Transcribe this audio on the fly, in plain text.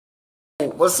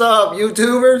What's up,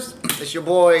 YouTubers? It's your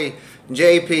boy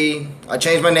JP. I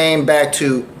changed my name back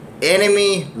to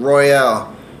Enemy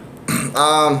Royale.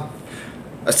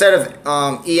 Instead of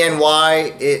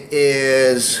ENY, it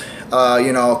is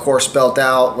of course spelled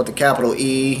out with the capital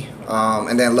E,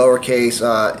 and then lowercase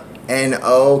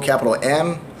NO, capital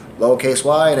M, lowercase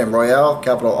y, and then Royale,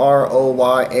 capital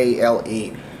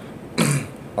ROYALE.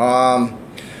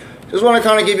 Just want to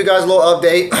kind of give you guys a little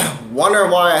update.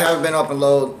 Wondering why I have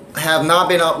not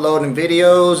been uploading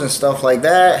videos and stuff like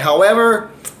that. However,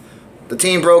 the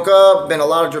team broke up. Been a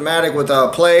lot of dramatic with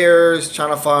players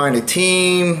trying to find a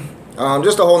team.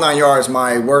 Just the whole 9 yards.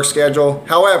 My work schedule.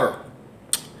 However,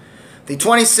 the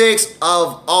 26th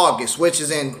of August, which is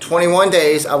in 21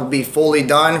 days, I will be fully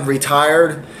done,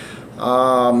 retired,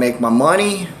 make my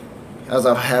money as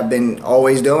I have been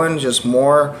always doing, just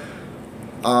more.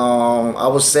 I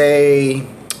would say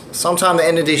sometime the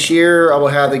end of this year I will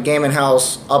have the gaming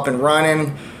house up and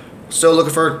running. Still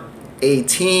looking for a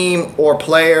team or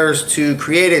players to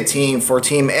create a team for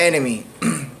Team Enemy.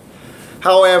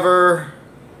 However,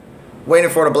 waiting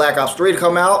for the Black Ops 3 to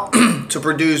come out to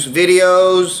produce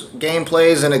videos,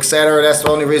 gameplays, and etc. That's the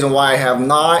only reason why I have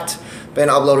not been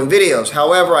uploading videos.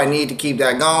 However, I need to keep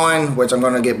that going, which I'm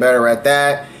going to get better at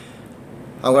that.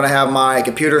 I'm going to have my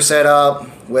computer set up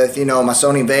with, my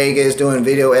Sony Vegas, doing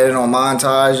video editing on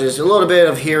montages, a little bit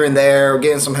of here and there,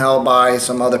 getting some help by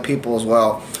some other people as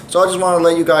well. So I just want to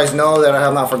let you guys know that I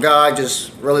have not forgot,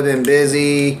 just really been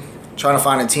busy, trying to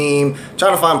find a team,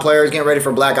 trying to find players, getting ready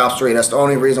for Black Ops 3. That's the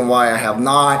only reason why I have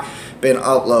not been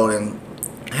uploading.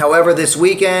 However, this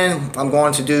weekend, I'm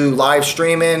going to do live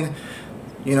streaming,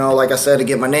 like I said, to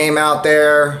get my name out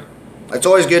there. It's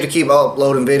always good to keep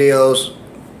uploading videos,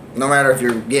 no matter if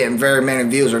you're getting very many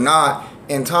views or not.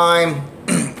 In time,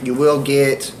 you will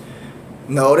get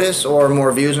notice or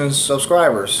more views and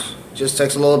subscribers. Just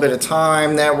takes a little bit of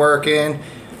time, networking,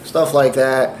 stuff like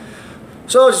that.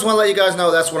 So I just want to let you guys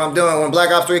know that's what I'm doing. When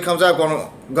Black Ops 3 comes out, I'm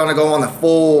going to go on the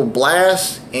full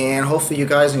blast, and hopefully you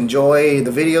guys enjoy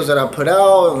the videos that I put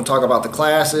out, and we'll talk about the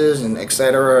classes and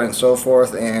etc. and so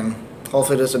forth, and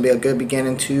hopefully this will be a good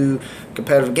beginning to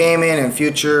competitive gaming and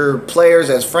future players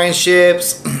as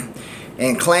friendships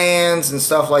and clans and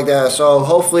stuff like that. So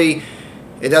hopefully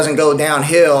it doesn't go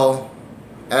downhill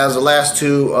as the last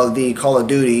two of the Call of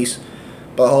Duties,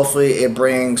 but hopefully it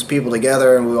brings people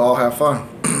together and we all have fun.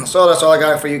 So that's all I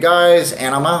got for you guys,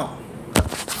 and I'm out.